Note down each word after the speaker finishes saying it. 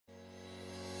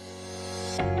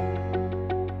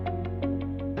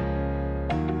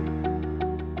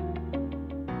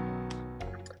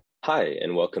Hi,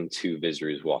 and welcome to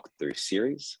Vizru's walkthrough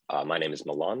series. My name is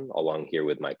Milan, along here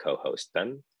with my co-host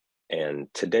Ben.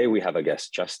 And today we have a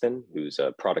guest, Justin, who's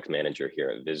a product manager here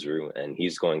at Vizru, and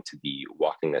he's going to be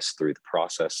walking us through the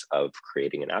process of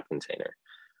creating an app container.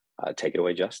 Take it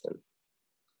away, Justin.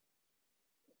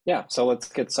 Yeah, so let's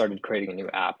get started creating a new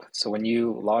app. So when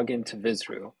you log into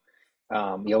Vizru,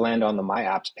 you'll land on the My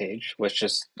Apps page, which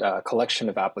is a collection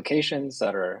of applications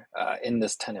that are in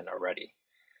this tenant already.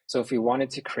 So if we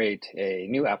wanted to create a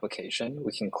new application,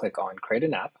 we can click on Create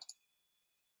an App.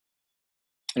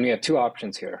 And we have two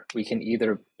options here. We can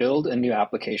either build a new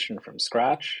application from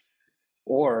scratch,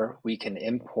 or we can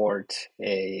import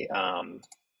an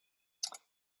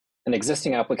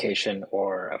existing application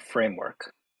or a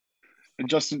framework. And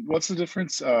Justin, what's the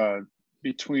difference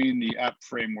between the app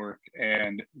framework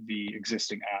and the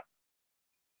existing app?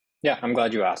 Yeah, I'm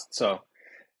glad you asked. So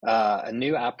a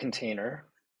new app container,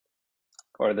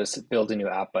 or this build a new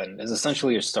app button, is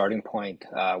essentially your starting point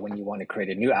when you want to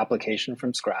create a new application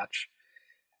from scratch.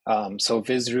 So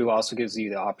Vizru also gives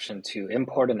you the option to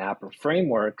import an app or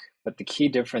framework, but the key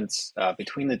difference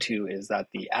between the two is that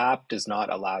the app does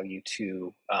not allow you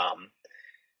to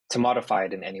modify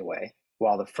it in any way,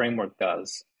 while the framework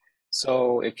does.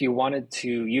 So if you wanted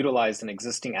to utilize an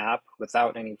existing app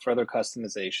without any further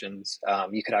customizations,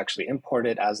 you could actually import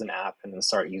it as an app and then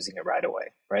start using it right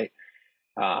away, right?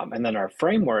 And then our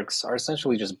frameworks are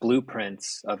essentially just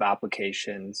blueprints of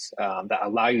applications that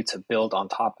allow you to build on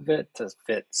top of it to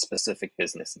fit specific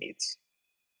business needs.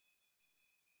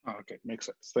 Oh, okay, makes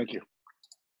sense. Thank you.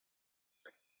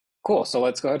 Cool. So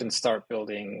let's go ahead and start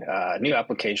building new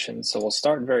applications. So we'll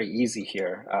start very easy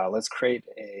here. Let's create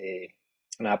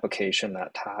an application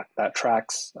that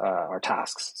tracks our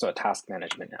tasks. So a task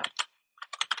management app.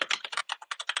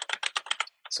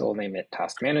 So we'll name it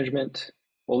Task Management.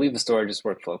 We'll leave the storage as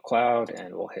Workflow Cloud,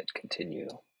 and we'll hit Continue.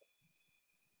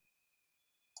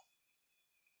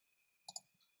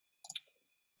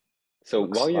 So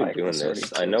while you're doing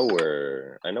this, I know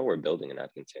we're building an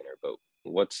app container, but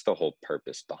what's the whole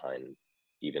purpose behind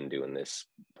even doing this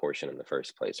portion in the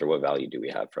first place, or what value do we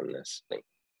have from this thing?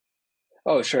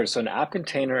 Oh, sure. So an app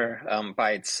container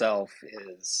by itself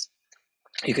is,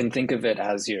 you can think of it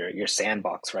as your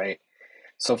sandbox, right?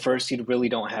 So first, you really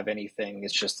don't have anything.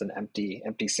 It's just an empty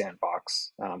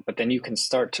sandbox. But then you can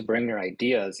start to bring your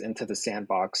ideas into the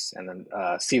sandbox and then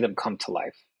see them come to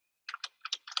life.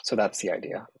 So that's the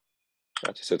idea.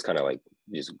 Gotcha. So it's kind of like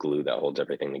just glue that holds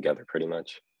everything together pretty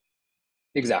much.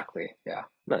 Exactly. Yeah.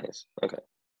 Nice. Okay.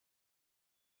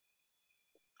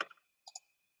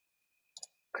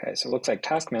 Okay, so it looks like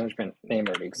task management name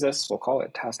already exists. We'll call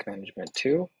it task management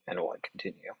 2, and we'll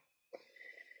continue.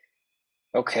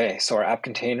 Okay, so our app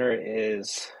container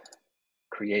is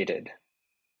created.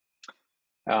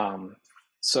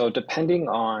 So depending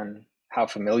on how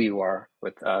familiar you are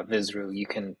with Vizru, you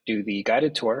can do the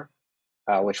guided tour,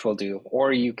 which we'll do,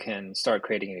 or you can start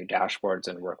creating new dashboards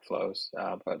and workflows.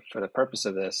 But for the purpose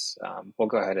of this, we'll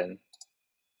go ahead and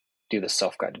do the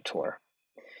self-guided tour.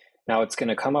 Now it's going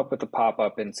to come up with a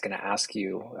pop-up and it's going to ask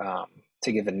you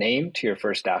to give a name to your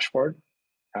first dashboard.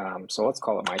 So let's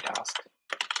call it My Task.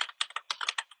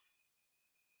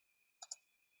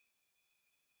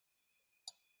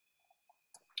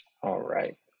 All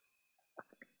right.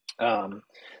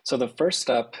 So the first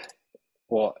step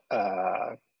will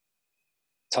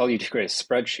tell you to create a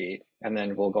spreadsheet, and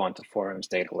then we'll go on to forums,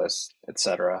 data lists,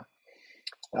 etc.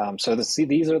 So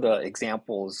these are the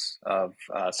examples of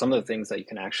some of the things that you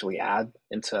can actually add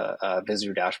into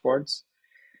Vizru dashboards.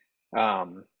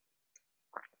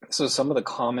 So some of the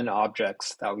common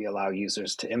objects that we allow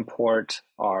users to import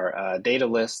are data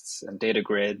lists and data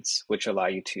grids, which allow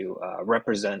you to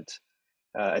represent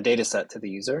a data set to the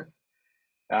user.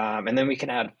 And then we can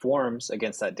add forms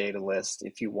against that data list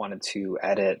if you wanted to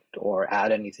edit or add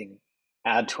to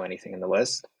anything in the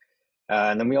list.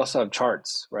 And then we also have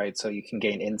charts, right? So you can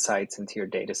gain insights into your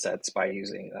data sets by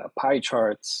using pie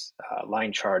charts,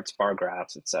 line charts, bar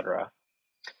graphs, etc.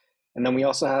 And then we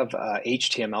also have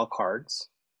HTML cards,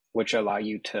 which allow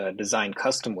you to design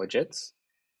custom widgets.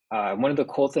 One of the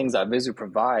cool things that Vizru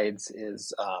provides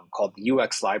is called the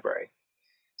UX library.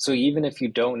 So even if you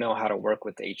don't know how to work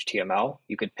with HTML,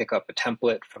 you could pick up a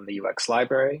template from the UX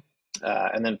library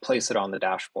and then place it on the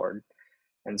dashboard.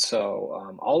 And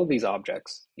so all of these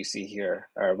objects you see here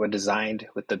were designed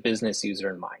with the business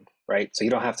user in mind, right? So you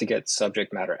don't have to get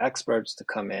subject matter experts to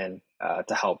come in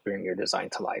to help bring your design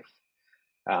to life.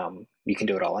 You can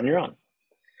do it all on your own.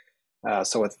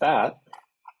 So with that,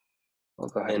 we'll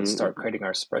go ahead and start creating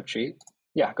our spreadsheet.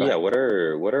 Yeah, go ahead. What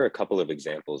are a couple of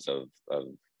examples of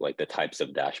like the types of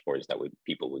dashboards that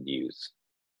people would use?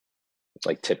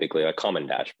 like typically like common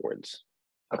dashboards?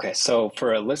 Okay, so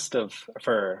for a list of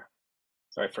for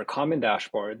common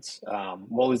dashboards,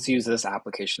 we'll just use this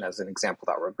application as an example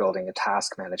that we're building a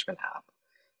task management app.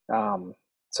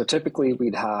 So typically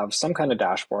we'd have some kind of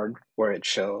dashboard where it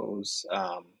shows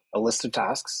a list of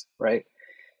tasks, right?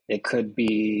 It could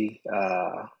be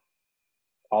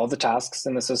all the tasks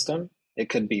in the system. It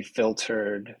could be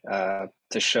filtered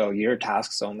to show your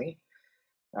tasks only,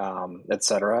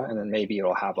 etc. And then maybe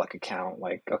it'll have like a count,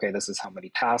 like, okay, this is how many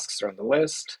tasks are on the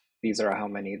list. These are how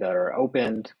many that are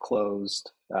opened,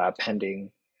 closed,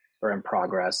 pending, or in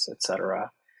progress,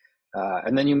 etc.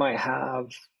 And then you might have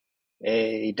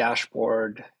a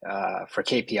dashboard for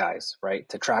KPIs, right?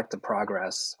 To track the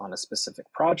progress on a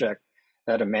specific project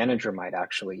that a manager might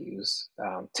actually use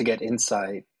to get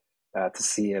insight, to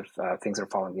see if things are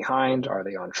falling behind, are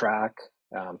they on track,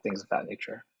 things of that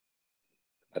nature.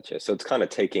 Gotcha. So it's kind of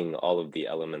taking all of the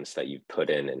elements that you've put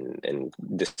in and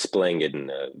displaying it in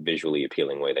a visually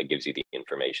appealing way that gives you the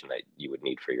information that you would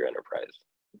need for your enterprise,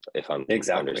 if I'm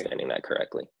understanding that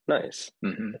correctly. Nice.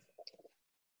 Mm-hmm.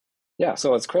 Yeah,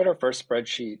 so let's create our first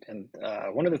spreadsheet. And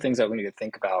one of the things that we need to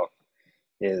think about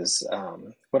is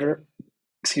what are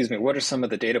some of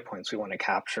the data points we want to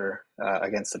capture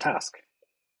against the task?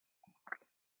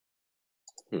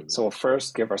 So we'll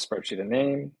first give our spreadsheet a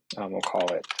name. We'll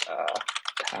call it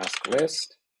task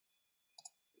list.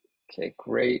 Okay,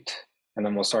 great. And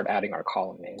then we'll start adding our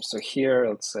column names. So here,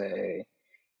 let's say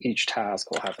each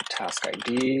task will have a task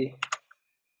ID.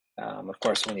 Of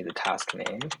course, we'll need the task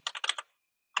name,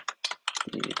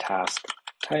 the task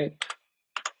type,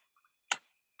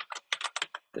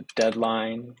 the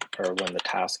deadline or when the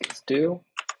task is due,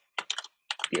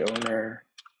 the owner.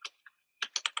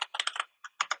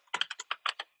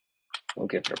 We'll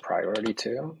give it a priority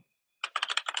too.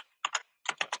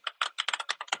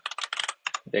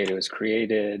 Data is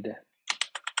created.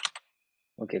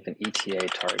 We'll give an ETA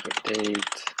target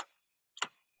date,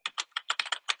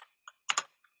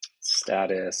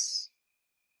 status,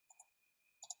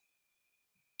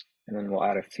 and then we'll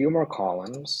add a few more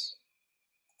columns.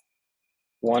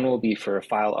 One will be for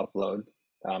file upload.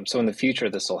 So in the future,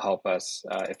 this will help us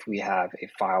if we have a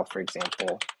file, for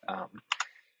example,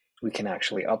 we can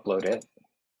actually upload it.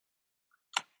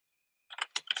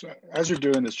 So as you're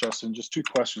doing this, Justin, just two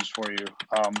questions for you.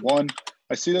 One,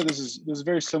 I see that this is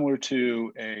very similar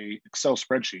to a Excel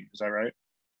spreadsheet. Is that right?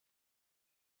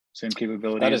 Same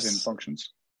capabilities and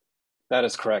functions. That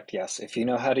is correct. Yes. If you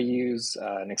know how to use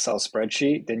an Excel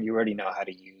spreadsheet, then you already know how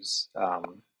to use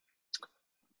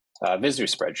Vizru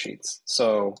spreadsheets.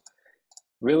 So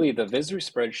really, the Vizru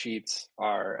spreadsheets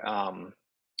are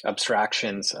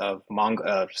abstractions of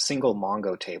single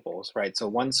Mongo tables, right? So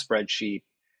one spreadsheet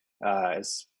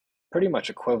is pretty much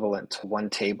equivalent to one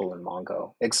table in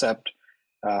Mongo, except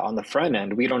on the front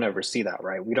end, we don't ever see that,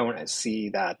 right? We don't see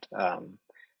that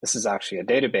this is actually a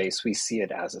database. We see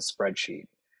it as a spreadsheet.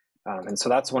 And so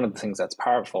that's one of the things that's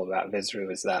powerful about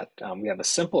Vizru is that we have a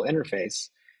simple interface,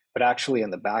 but actually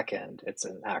in the back end, it's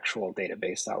an actual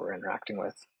database that we're interacting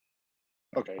with.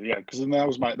 Okay, yeah, because then that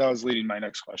was leading my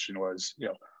next question was,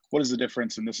 what is the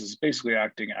difference? And this is basically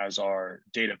acting as our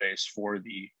database for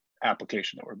the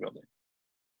application that we're building.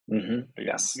 Mm-hmm.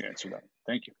 Yes. You answered that.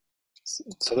 Thank you.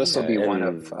 So this will be one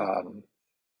of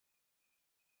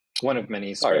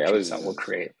many spreadsheets that we'll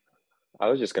create. I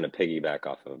was just going to piggyback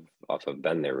off of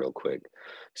Ben there real quick.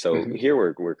 So here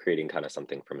we're creating kind of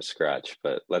something from scratch,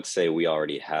 but let's say we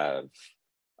already have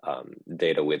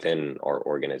data within our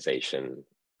organization.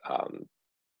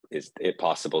 Is it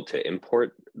possible to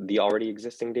import the already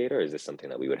existing data, or is this something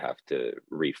that we would have to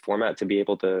reformat to be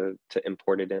able to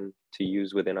import it in to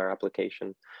use within our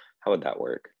application? How would that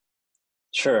work?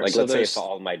 Sure. Like, so let's say if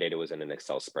all my data was in an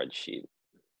Excel spreadsheet.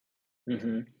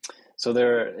 So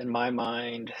in my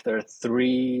mind, there are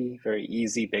three very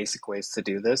easy, basic ways to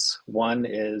do this. One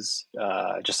is,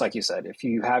 just like you said, if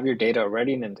you have your data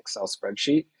already in an Excel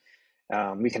spreadsheet,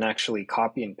 we can actually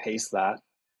copy and paste that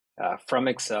from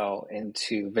Excel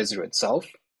into Vizru itself.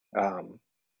 And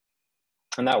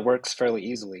that works fairly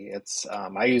easily.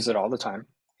 I use it all the time.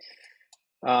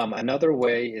 Another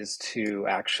way is to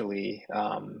actually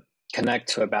connect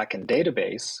to a backend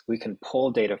database. We can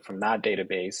pull data from that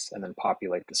database and then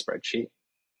populate the spreadsheet.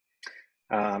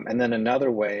 And then another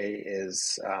way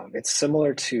is it's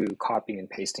similar to copying and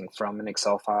pasting from an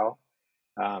Excel file,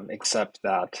 except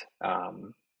that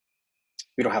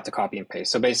we don't have to copy and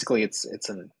paste. So basically, it's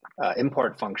an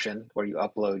import function where you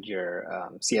upload your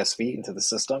CSV into the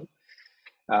system.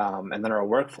 And then our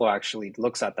workflow actually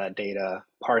looks at that data,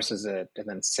 parses it, and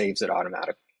then saves it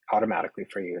automatically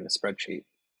for you in the spreadsheet.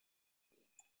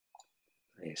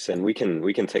 Nice. And we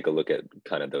can take a look at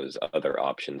kind of those other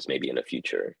options maybe in a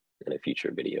future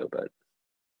video, but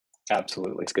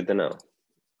absolutely, it's good to know.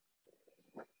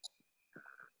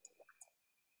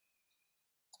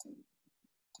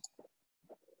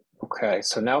 Okay,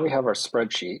 so now we have our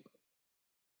spreadsheet.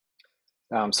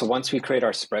 So once we create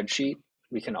our spreadsheet,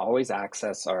 we can always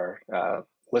access our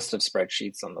list of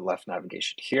spreadsheets on the left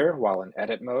navigation here while in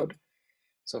edit mode.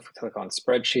 So if we click on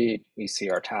spreadsheet, we see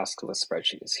our task list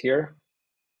spreadsheet is here.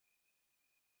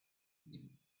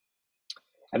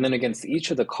 And then against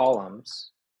each of the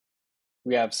columns,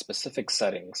 we have specific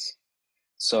settings.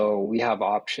 So we have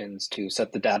options to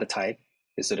set the data type.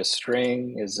 Is it a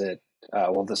string? Is it,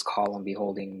 will this column be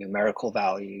holding numerical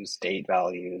values, date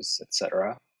values,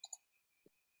 etc.?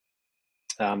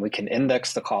 We can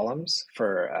index the columns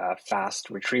for fast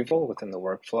retrieval within the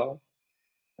workflow.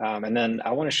 And then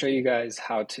I want to show you guys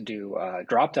how to do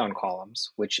drop-down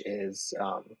columns, which is,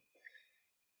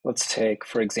 let's take,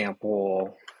 for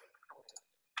example,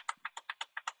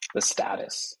 the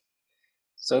status.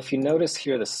 So if you notice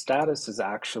here, the status is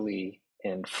actually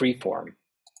in free form.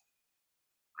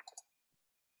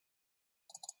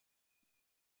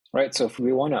 Right, so if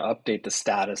we want to update the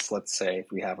status, let's say if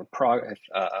we have if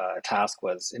a task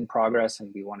was in progress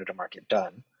and we wanted to mark it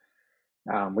done,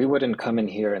 we wouldn't come in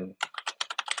here and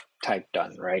type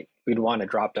done, right? We'd want a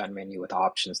drop-down menu with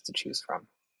options to choose from.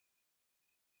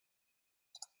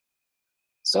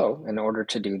 So in order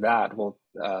to do that, we'll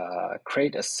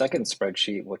create a second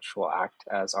spreadsheet, which will act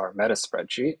as our meta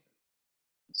spreadsheet.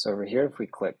 So over here, if we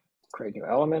click create new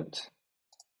element,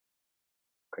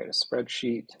 create a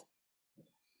spreadsheet,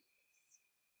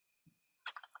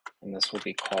 and this will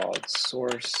be called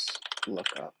source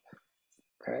lookup.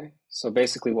 Okay, so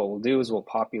basically what we'll do is we'll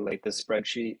populate this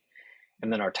spreadsheet,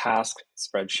 and then our task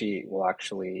spreadsheet will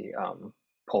actually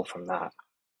pull from that.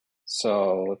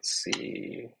 So let's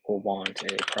see, we'll want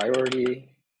a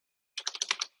priority,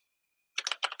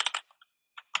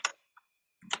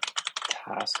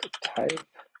 task type,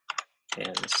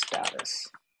 and status.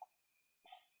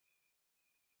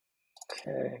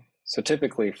 Okay, so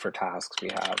typically for tasks we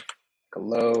have a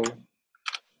low,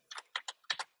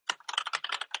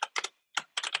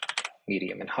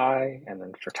 medium, and high, and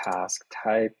then for task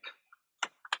type,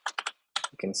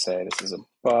 you can say this is a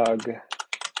bug,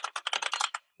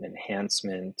 an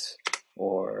enhancement,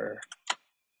 or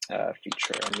a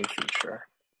feature, a new feature.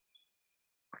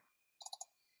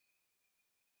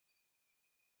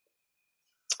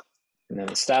 And then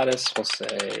the status will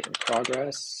say in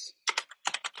progress,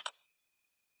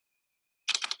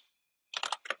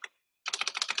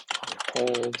 on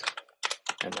hold,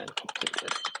 and then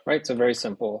completed. Right, so very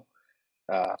simple.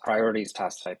 Priorities,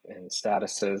 task type, and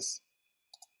statuses.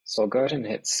 So I'll go ahead and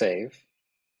hit save.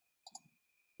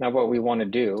 Now what we want to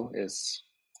do is,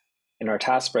 in our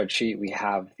task spreadsheet, we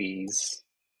have these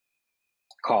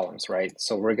columns, right?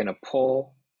 So we're going to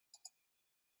pull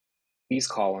these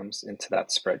columns into that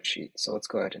spreadsheet. So let's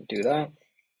go ahead and do that.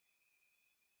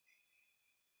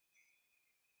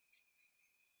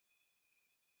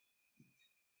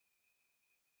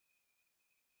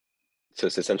 So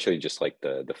it's essentially just like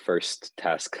the first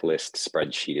task list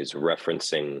spreadsheet is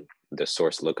referencing the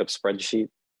source lookup spreadsheet.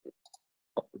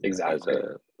 Exactly.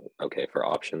 Okay, for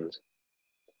options.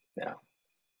 Yeah.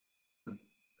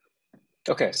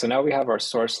 Okay, so now we have our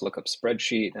source lookup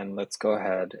spreadsheet, and let's go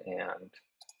ahead and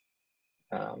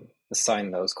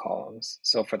assign those columns.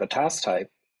 So for the task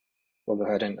type, we'll go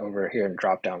ahead and over here and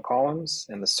drop down columns,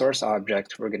 and the source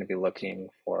object, we're going to be looking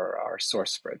for our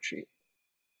source spreadsheet.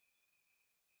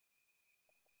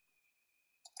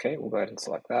 Okay, we'll go ahead and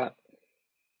select that.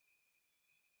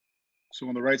 So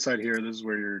on the right side here, this is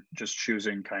where you're just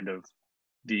choosing kind of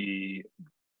the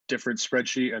different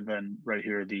spreadsheet, and then right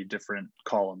here, the different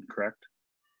column, correct?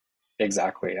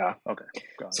 Exactly, yeah. Okay,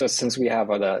 got it. So since we have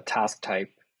the task type,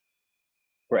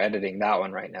 we're editing that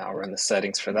one right now. We're in the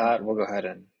settings for that. We'll go ahead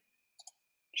and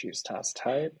choose task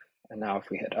type. And now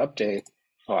if we hit update,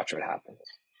 watch what happens.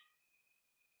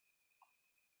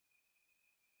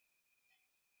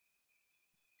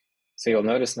 So you'll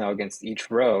notice now against each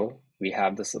row, we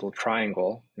have this little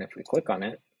triangle. And if we click on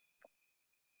it,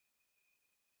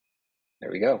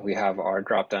 there we go. We have our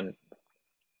drop-down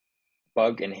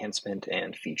bug, enhancement,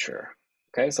 and feature.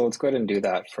 Okay, so let's go ahead and do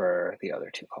that for the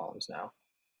other two columns now.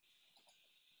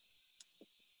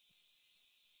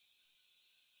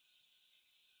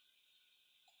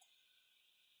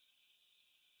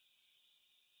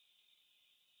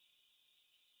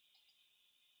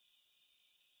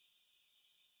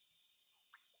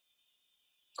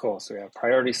 Cool, so we have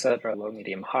priority set, our low,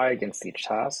 medium, high against each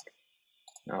task.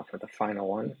 Now for the final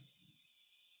one,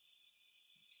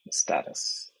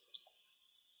 status.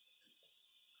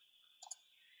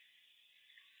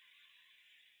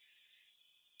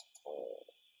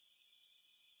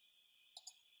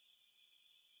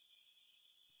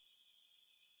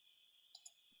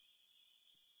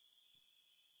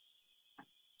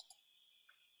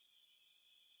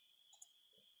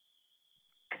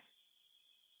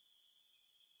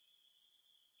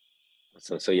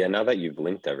 So yeah, now that you've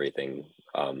linked everything,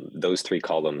 those three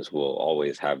columns will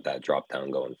always have that drop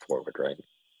down going forward, right?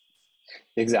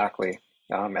 Exactly.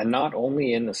 And not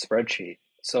only in the spreadsheet.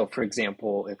 So for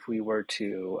example, if we were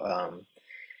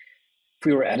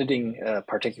editing a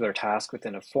particular task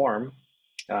within a form,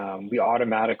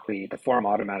 the form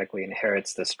automatically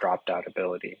inherits this drop down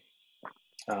ability.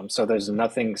 So there's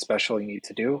nothing special you need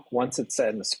to do. Once it's set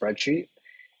in the spreadsheet,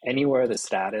 anywhere the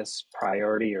status,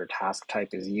 priority, or task type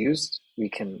is used,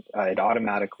 it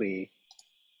automatically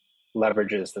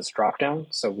leverages this dropdown,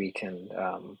 so we can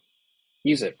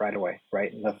use it right away,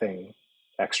 right? Nothing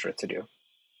extra to do.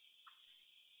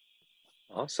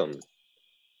 Awesome.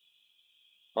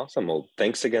 Awesome. Well,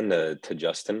 thanks again to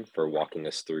Justin for walking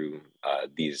us through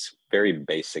these very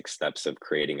basic steps of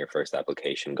creating your first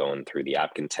application, going through the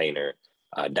app container,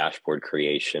 dashboard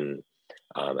creation,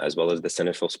 as well as this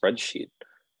initial spreadsheet.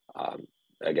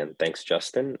 Again, thanks,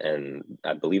 Justin. And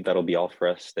I believe that'll be all for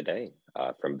us today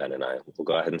from Ben and I. We'll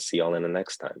go ahead and see y'all in the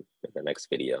next time, in the next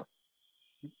video.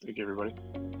 Thank you, everybody.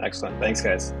 Excellent. Thanks,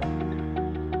 guys.